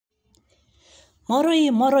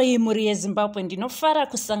Moroi muri yeZimbabwe ndinofara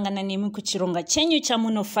kusangana nemi kuchironga chenyu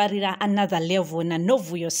chamunofarira another level na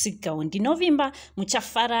Novuyo Sea. Ndinovimba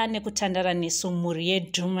muchafara nekutandara nesu muri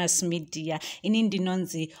yeDrewmas Media. Ini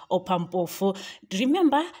ndinonzi Opampofu.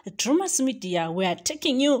 Remember, Drewmas Media, we are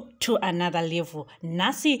taking you to another level.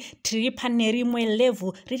 Nasi tiripa nerimwe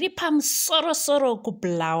level, riripa msoro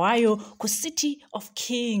kublawayo ku City of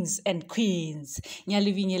Kings and Queens.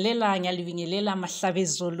 Nyalivinyelela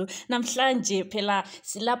mahlavezulu. Namhlanje phela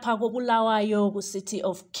silapha kobulawayo ku City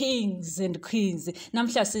of Kings and Queens.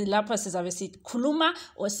 Namhla silapha sizabe sikhuluma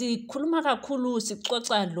kakhulu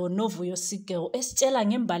sixoxa lo Novuyo Sea esitshela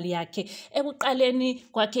ngembali yakhe ekuqaleni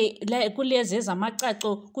kwakhe kulezi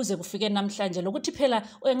ezamacaco kuze kufike namhlanje lokuthi phela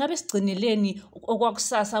engabe sigcineleni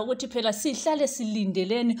okwakusasa ukuthi phela sihlale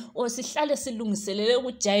silindeleni sihlale silungiselele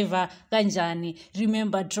ukujiva kanjani.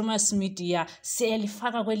 Remember, Drewmas Media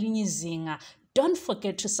siyalifaka kwelinye izinga. Don't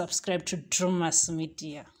forget to subscribe to Drewmas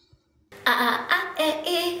Media. You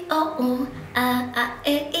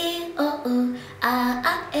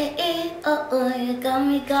got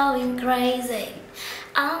me going crazy.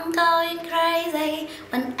 I'm going crazy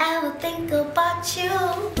whenever I think about you.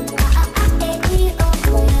 You got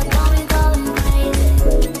me going crazy.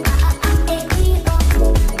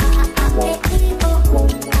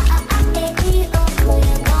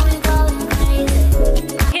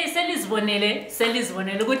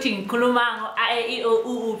 Selizibonele ukuthi ngikhuluma ngo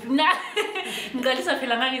AEOU mina ngiqalisa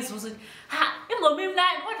phela ngangisivuza ukuthi ingoma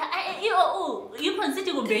imnandi kodwa AEOU yikho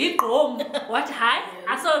nsithi kumbe igqom what high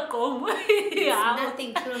asogqom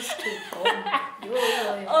nothing close to gqom.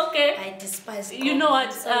 Okay, I despise you know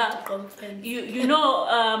what you know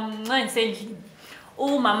nxa ngisendlini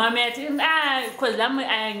umama methi because lami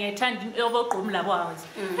ngiyethanda yobogqom labo house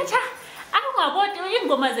angabodi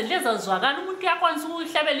ingoma zedleza zwakala umuntu yakwanisa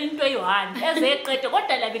ukuhlabela into eyi1 ezeqede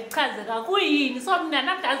kodwa la bekuchazeka kuyini so mina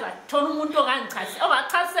namhlaza thola umuntu ongangichasi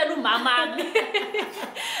obachasela umama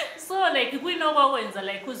so like kwinokwenza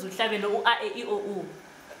like uzuhlabela uAEOU.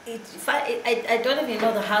 I don't even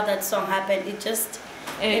know how that song happened. It's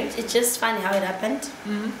just funny how it happened.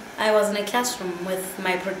 I was in a classroom with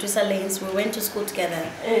my producer Lanes. We went to school together.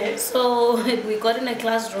 So we got in a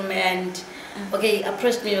classroom and okay,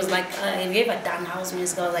 approached me. He was like, have you ever done house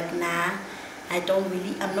music? I was like, nah,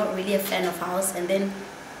 I'm not really a fan of house. And then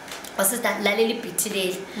was that laleli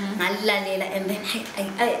pitile, and then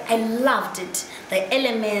I loved it. The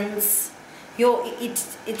elements.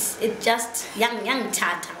 It's just young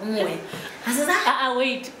tata umwe.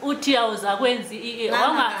 Wait, uthi awuzakwenzi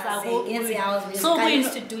wangazaku. So we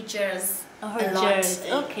used to do jazz a lot.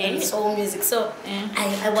 Okay. And soul music. So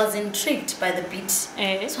I was intrigued by the beat. So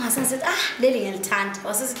I said, Lily and Tant.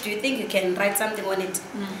 I said, do you think you can write something on it?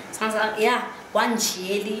 So I said, yeah, one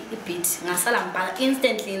chili beat.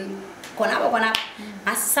 Instantly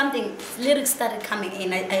something lyrics started coming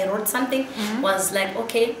in. I wrote something, was like,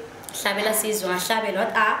 okay, Shabela says, I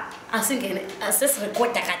think I says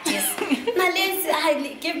record that. Now let's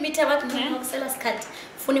give me time cut.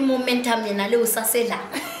 Funny momentum in a little sasela.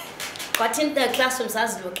 But in the classrooms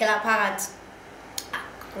as local part,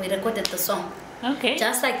 we recorded the song. Okay.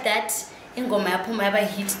 Just like that, in Goma Puma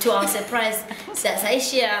hit to our surprise. Says I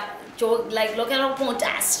share like local point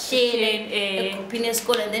as share a opinion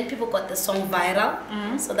school, and then people got the song viral.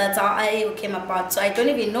 So that's how I came about. So I don't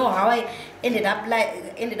even know how I ended up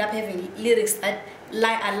having lyrics that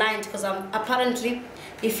aligned, because apparently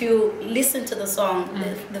if you listen to the song,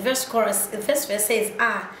 the first verse says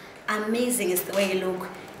amazing is the way you look.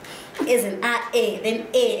 Is an A, then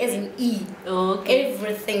A is an E. Okay.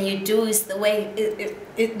 Everything you do is the way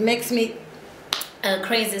it makes me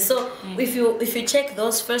crazy. So if you check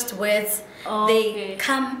those first words, they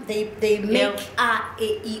make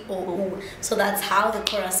AEOU. So that's how the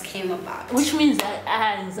chorus came about. Which means that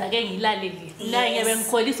so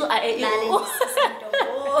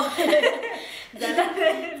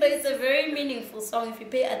it's a very meaningful song. If you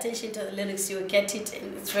pay attention to the lyrics, you will get it,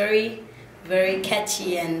 and it's very, very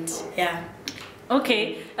catchy, and yeah.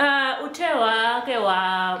 Okay. Utewa ke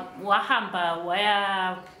wahamba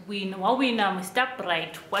wawina Mr.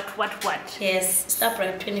 Bright. What? Yes, Star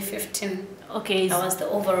Bright 2015. Okay. I was the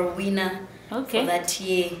overall winner for that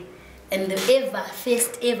year, and the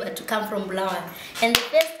first ever to come from Blawa, and the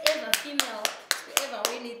first ever female to ever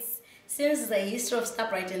win it since the history of Star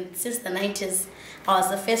Bright, and since the 90s. I was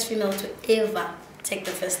the first female to ever take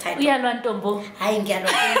the first title.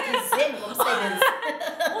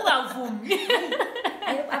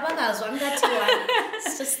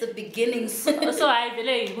 It's just the beginning. beginnings. So I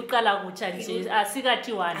believe ukuqala kutsha nje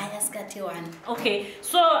asikathi one. Ayaskathi one. Okay,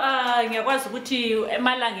 so ngiyakwazi ukuthi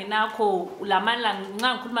emalangeni akho lamalanga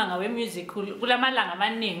nxa ngikhuluma ngawe music kulamalanga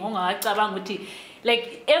amaningi ongawacabanga ukuthi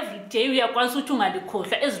like every day uyakwazi ukuthi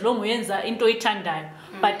ungalikhohlwa ezilongo yenza into oyithandayo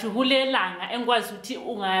but kulelanga engikwazi ukuthi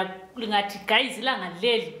ungathi guys ilanga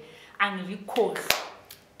leli angilikhohlwa.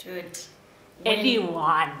 Dude.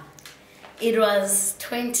 Anyone. It was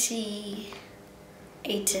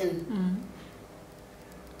 2018.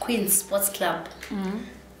 Queen's Sports Club.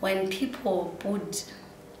 When people booed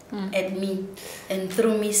at me and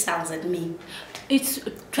threw missiles at me. It's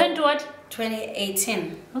 20 what?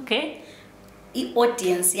 2018. Okay. The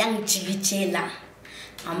audience young jivijela.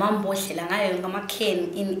 Amambodlela ngayo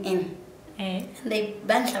ngamaken in. And they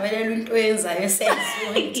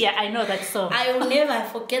yeah, I know that song. I will never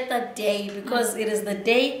forget that day because it is the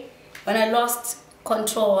day when I lost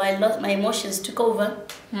control. I lost my emotions, took over,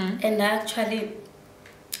 and I actually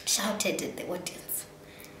shouted at the audience.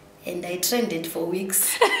 And I trended for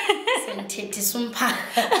weeks.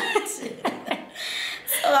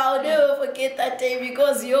 So I'll never forget that day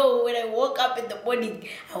because when I woke up in the morning,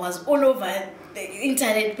 I was all over the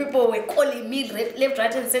internet. People were calling me left,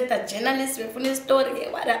 right, and center. Journalists were funny story.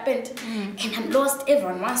 What happened? And I'm lost.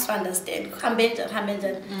 Everyone wants to understand.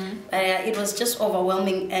 It was just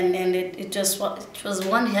overwhelming, and it was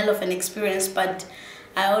one hell of an experience. But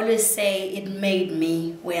I always say it made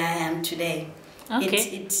me where I am today. Okay.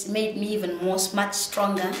 It made me even much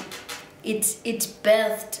stronger. It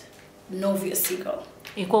birthed Novuyo Sea.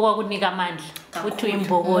 More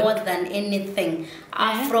than anything.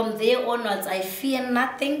 From there onwards, I fear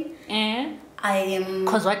nothing. I am.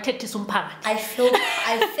 I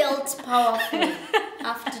felt powerful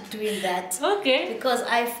after doing that. Okay. Because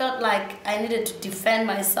I felt like I needed to defend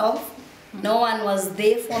myself. No one was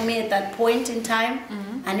there for me at that point in time.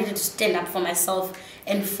 I needed to stand up for myself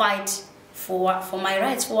and fight for my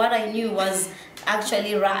rights, for what I knew was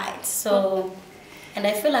actually right. So. And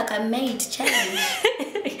I feel like I made change.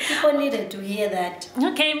 People needed to hear that.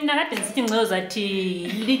 Okay, I'm not thinking that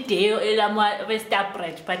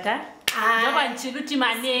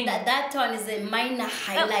that one is a minor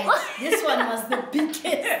highlight. This one was the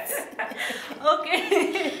biggest.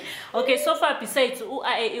 Okay. Okay, so far besides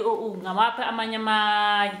okay,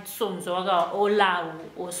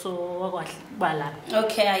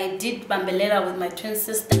 I did Bambelela with my twin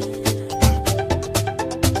sister.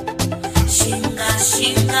 Shinga,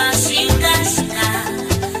 shinga, shinga, shinga,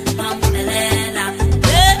 Bambelela.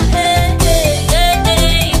 Hey, hey, hey, hey,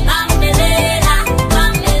 hey, Bambelela,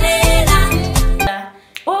 Bambelela.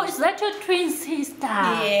 Oh, is that your twin sister?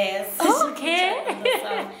 Yes. Okay.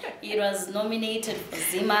 It was nominated for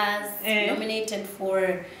Zimas, nominated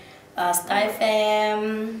for Sky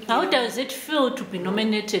FM. How does it feel to be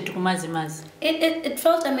nominated to Zimas? It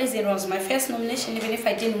felt amazing. It was my first nomination, even if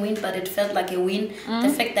I didn't win, but it felt like a win. The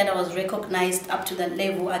fact that I was recognized up to that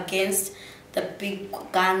level against the big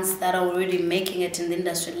guns that are already making it in the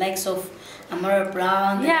industry, likes of Amara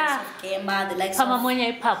Brown, the likes of Kema, the likes of,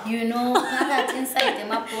 inside the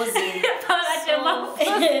map was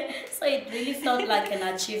so it really felt like an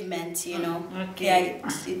achievement, Okay. Yeah,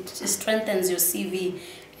 it strengthens your CV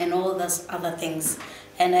and all those other things.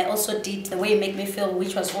 And I also did The Way You Make Me Feel,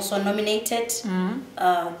 which was also nominated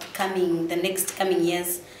the next coming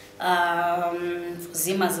years for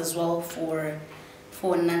Zimas as well, for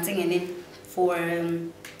Nansing and it for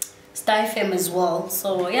Star FM as well.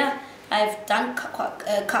 So yeah, I've done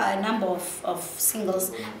a number of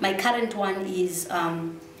singles. My current one is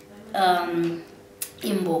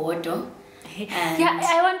Imbogodo. Yeah,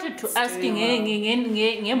 I wanted to ask you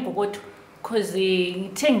Imbogodo because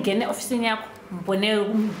ngithengene office yakho mbone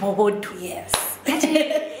Imbogodo. Yes.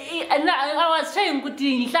 And I was trying to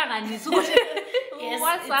ngihlanganise ukuthi yes,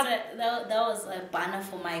 that was a banner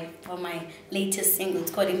for my latest single.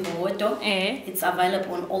 It's called Imbogodo. It's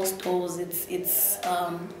available on all stores. It's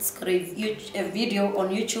got a video on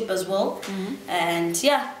YouTube as well. And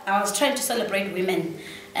yeah, I was trying to celebrate women.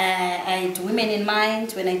 I had women in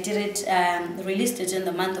mind when I did it. Released it in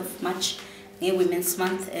the month of March, Women's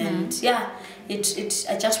Month, and yeah, I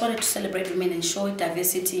just wanted to celebrate women and show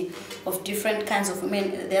diversity of different kinds of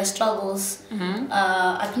women, their struggles,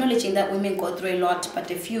 acknowledging that women go through a lot,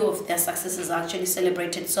 but a few of their successes are actually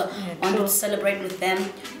celebrated. So I wanted to celebrate with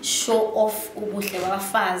them, show off ubuhle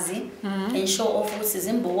babafazi, and show off what is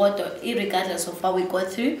Imbogodo, irregardless of what we go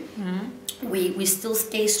through. We still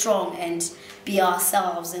stay strong and be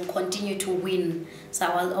ourselves and continue to win. So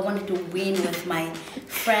I wanted to win with my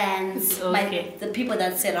friends, the people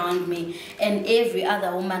that surround me, and every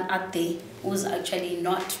other woman out there who's actually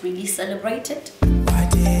not really celebrated.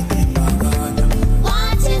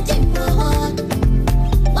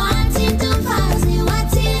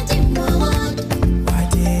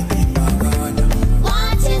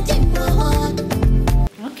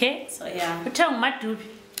 Okay. So yeah. Utang madubi.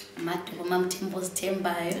 Madubi mamtimbos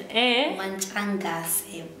tembayo.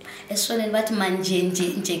 Manchangase. Esoneni bathi manjenje.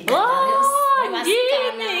 Oh,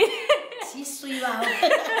 yini. Tisu iwawo.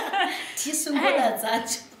 Tisu ngola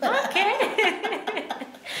zathu. Okay.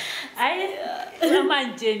 Ayi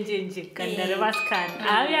manjenje kandare basikana.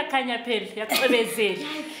 Ayakhanya phela yaqhebezela.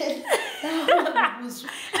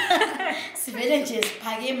 Sivele nje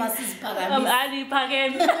siphakeme asiziphakamisa. Ali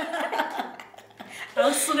phakeme.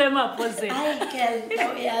 Awusuke emabhozeni.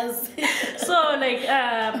 Yes. So like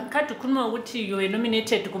kade ukhuluma ukuthi you were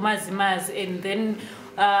nominated kumazimazi and then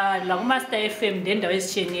la kuMaster FM nendawo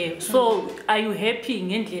ezitshiyeneyo. So are you happy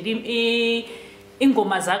ngendlela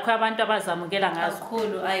ingoma zakho abantu abazamukela ngazo?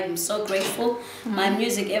 Kakhulu, I'm so grateful. My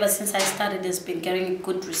music ever since I started has been getting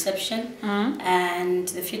good reception and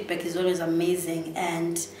the feedback is always amazing.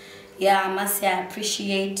 And yeah, I must say I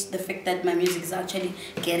appreciate the fact that my music is actually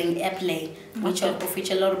getting airplay, which of which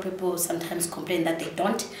a lot of people sometimes complain that they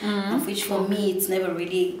don't. Of which for me it's never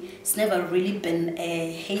really been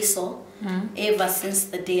a hassle ever since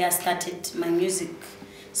the day I started my music,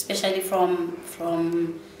 especially from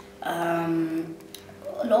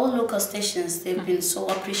all local stations. They've been so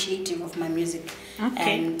appreciative of my music,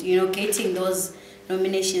 and you know, getting those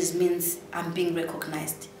nominations means I'm being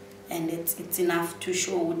recognized. And it's enough to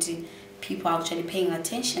show what people are actually paying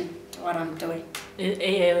attention to what I'm doing.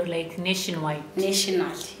 Like nationwide?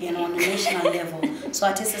 National, you know, on a national level. So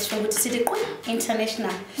artists from the city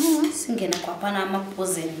international. Singing a Panama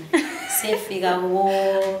posing. Say figure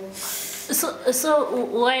wo. So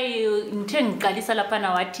why you intend Galisa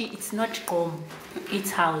Lapanawati? It's not home,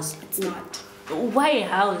 it's house. It's not. Why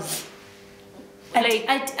house? Like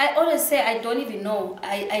I always say I don't even know.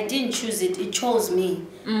 I didn't choose it. It chose me.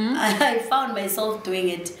 I found myself doing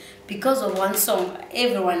it because of one song.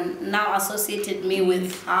 Everyone now associated me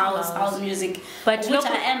with house music. But which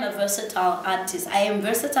I am a versatile artist. I am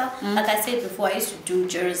versatile. Like I said before, I used to do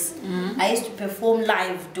jazz. I used to perform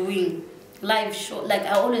live, doing live show. Like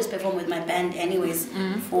I always perform with my band anyways.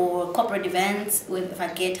 For corporate events, if I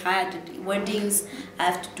get hired at weddings, I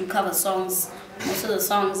have to do cover songs. Most of the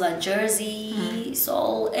songs are Jersey,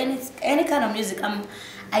 soul, any kind of music.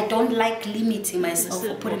 I don't like limiting myself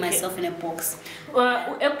or putting myself in a box.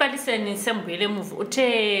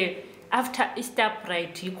 After Easter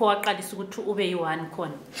Pride, you call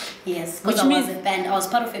one. Yes, because I was a band. I was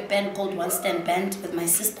part of a band called One Stand Band with my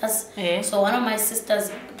sisters. So one of my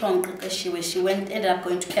sisters, she ended up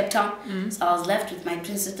going to Cape Town. So I was left with my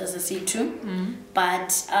twin sisters at C2. But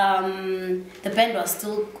the band was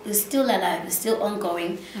still alive, still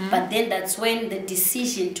ongoing. But then that's when the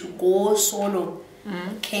decision to go solo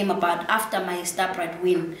came about after my Easter Pride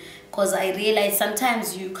win. Because I realized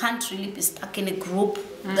sometimes you can't really be stuck in a group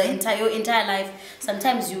your entire life.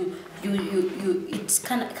 Sometimes it's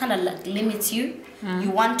kind of like limits you.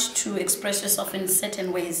 You want to express yourself in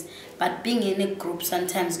certain ways, but being in a group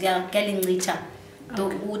sometimes getting richer.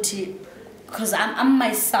 Because I'm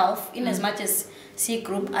myself, in as much as C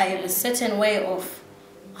group, I have a certain way of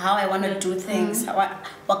how I want to do things,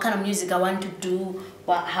 what kind of music I want to do,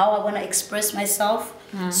 how I want to express myself.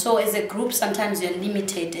 So as a group, sometimes you're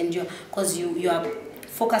limited, and because you are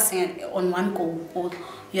focusing on one goal, or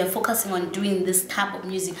you are focusing on doing this type of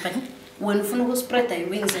music. But when you spread their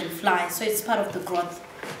wings and fly, so it's part of the growth.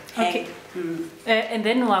 Okay. And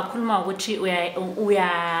then we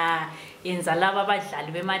are in the lava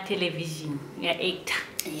badlali bema television, actor.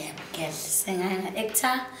 Yeah, yes,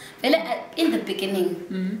 actor. Well, in the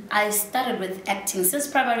beginning, I started with acting. Since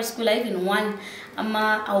primary school, I even won.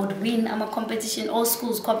 I would win. I'm a competition, all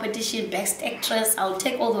schools competition, best actress. I would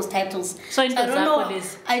take all those titles. So in I don't know.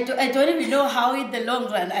 I don't even know how in the long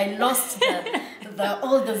run I lost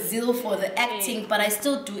all the zeal for the acting, but I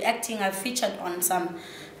still do acting. I featured on some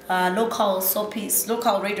local soapies,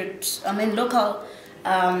 local radio. Local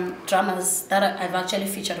dramas that I've actually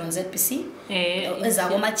featured on ZPC.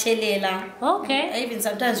 Okay. I even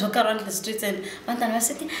sometimes walk around the streets and one time I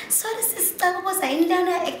said, sorry sister, was I in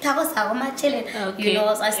actor? You know,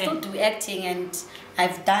 I still do acting, and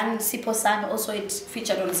I've done Sipo San, also it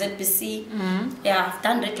featured on ZPC. Yeah, I've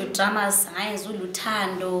done radio dramas,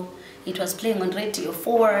 it was playing on Radio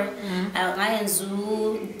 4,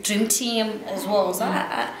 Dream Team as well. So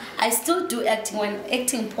I still do acting. When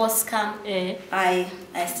acting posts come, I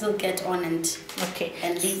I still get on and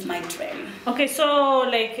live my dream. Okay, so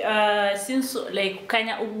like since like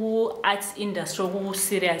kanya arts industry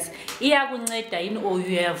serious, iyakunceda yini or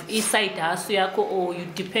you have side hustle yakho or you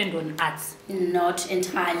depend on arts? Not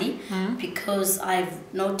entirely, because I've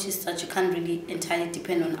noticed that you can't really entirely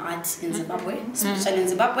depend on arts in Zimbabwe, especially in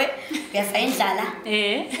Zimbabwe. We are fine,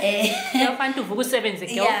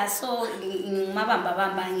 yeah, so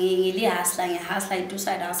I do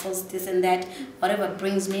side hustles, this and that, whatever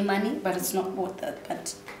brings me money, but it's not worth it,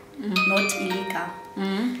 but not illegal.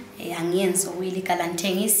 So illegal and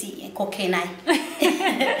cocaine.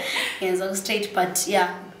 Straight, but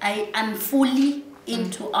yeah, I am fully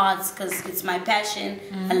into arts because it's my passion.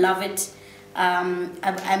 I love it. I'm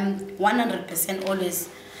 100% always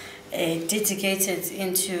dedicated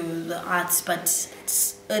into the arts, but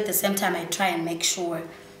at the same time I try and make sure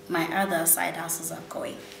my other side hustles are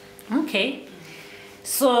going. Okay,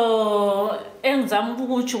 so engizama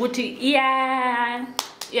ukuthi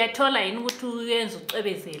iyathola yini ukuthi uyenze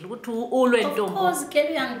ucebezela ukuthi ulwe ntombi. Of course, ke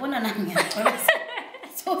uyangibona nami ngiyacebezela.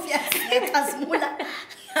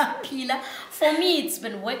 For me, it's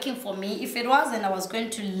been working for me. If it wasn't, I was going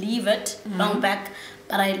to leave it long back,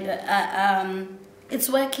 but it's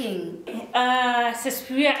working.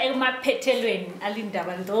 Sesibuya emaphethelweni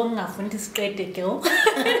alindaba ndo ngafunda isiqede girl.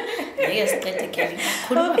 Yes, isiqede girl.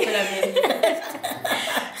 Khuluma phela mina.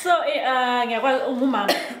 So ngiyakwazi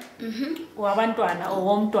umama wabantwana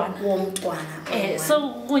owomntwana. So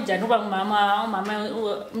kunjani uba umama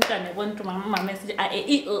umntwana ebonto mama esithi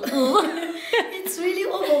It's really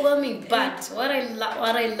overwhelming, but what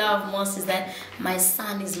I love most is that my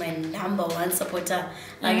son is my #1 supporter.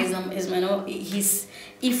 Like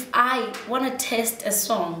if I want to test a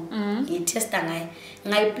song, I test I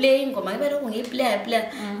play ngoma I play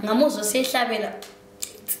ngamuzwa sehlabela.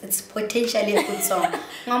 It's potentially a good song.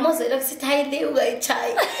 So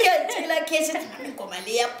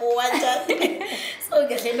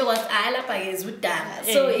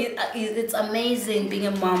it's amazing being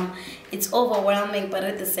a mom. It's overwhelming, but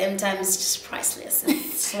at the same time, it's just priceless.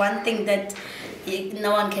 It's one thing that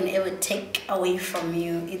no one can ever take away from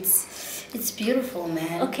you. It's beautiful,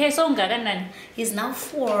 man. Okay, so he's now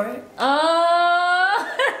 4. Oh.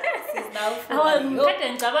 He's now 4. I'm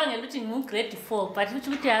grade 4, but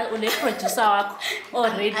producer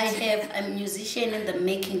already. I have a musician in the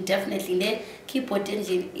making, definitely. The keyboard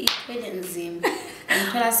engine,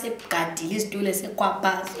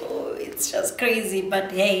 so it's just crazy,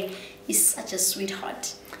 but hey, he's such a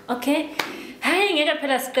sweetheart. Okay. Hayi ngeke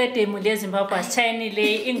phela siqede imuli yeZimbabwe asitshayini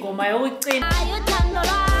le ingoma yokucina.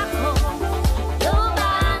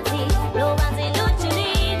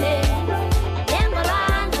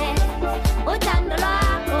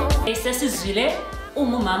 Sesizwile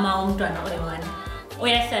umama womntwana oyi1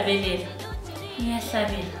 uyahlabelela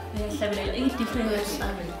i-difference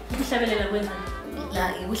ukuhlabelela kwenza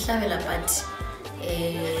la ukuhlabela, but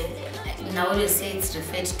now you say it's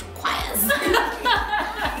referred to choirs.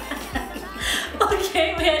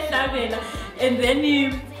 Okay, uyahlabela and then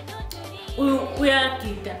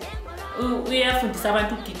uyagida uyafundisa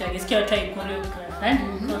abantu ukugida ngesikhathi kuthiwa i-choreographer.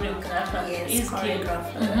 Choreographer is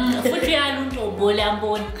choreographer. Futhi uyaluntombo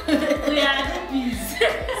lambona. Uyabhizi.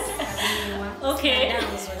 Okay.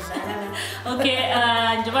 Okay,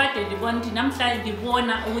 njengoba ndibona ukuthi namhlanje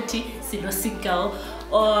ngibona ukuthi silo Sigirl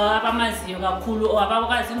abamaziyo kakhulu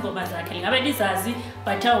abakwazi ingoma zakhe ngabe lizazi,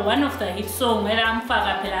 but one of the hit song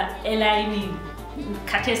elamfaka phela elayinini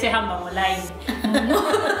khathe sehamba ngoline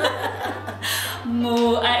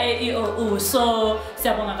so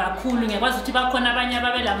siyabonga kakhulu ngiyakwazi ukuthi bakhona abanye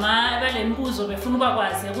abalembuzo befuna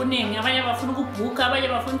ukwazi kuningi, abanye bafuna ukubhuka, abanye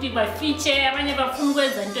bafuna ukuthi bafeature, abanye bafuna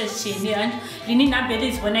ukwenza into ezitshiyeneyo. Lini number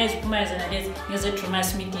lizibona eziphuma zona lezi ngeze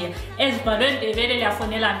Drewmas Media ezibhalwe ndebele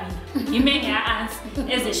lafonela mina ime ngiya-answer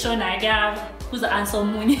ezeshona ke kuza answer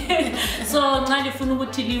omunye. So nxa lifuna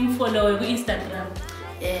ukuthi limfollow ku-Instagram,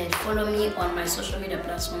 follow me on my social media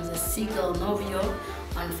platforms as Sigirl Novuyo.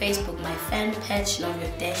 On Facebook, my fan page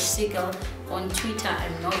Novuyo-Sigirl. On Twitter,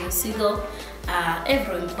 I'm Novuyo Sigirl.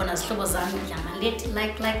 Everyone corners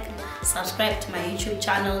like, subscribe to my YouTube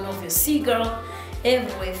channel Novuyo Sigirl.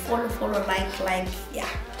 Everywhere, follow, like, yeah.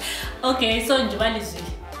 Okay, so njibalizwi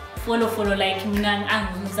follow like mina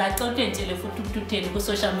angizacothe nje futhi ukututheni ku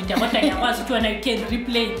social media kodwa ngiyakwazi ukuthi wena you can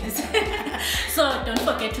replay this. So don't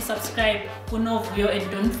forget to subscribe ku Novuyo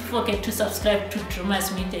and don't forget to subscribe to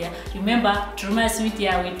Drewmas Media. Remember, Drewmas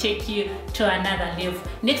Media will take you to another level.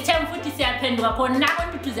 Next time futhi siyaphenduka khona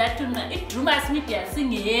abantu tuzathunqa iDrewmas Media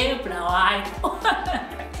singeyebla wayo.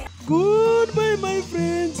 Goodbye my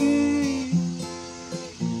friends.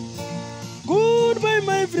 Goodbye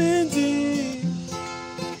my friends.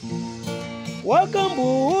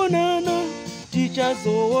 wakamboonana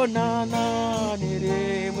tichazoonana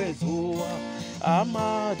nerimwe zuva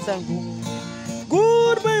hama dzangu.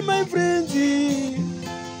 Goodbye my friends,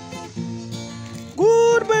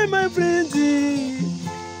 goodbye my friends,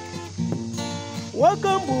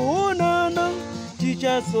 wakamboonana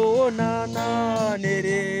tichazoonana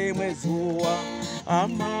nerimwe zuva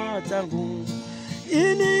hama dzangu.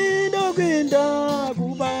 Ini ndokuenda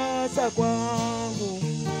kubasa kwangu,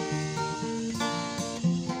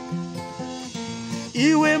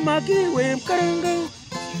 iwe makiwe mkaranga,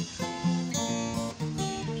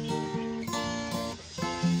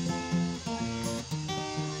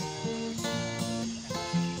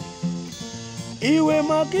 iwe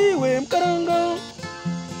makiwe mkaranga,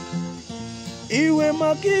 iwe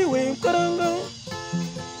makiwe mkaranga.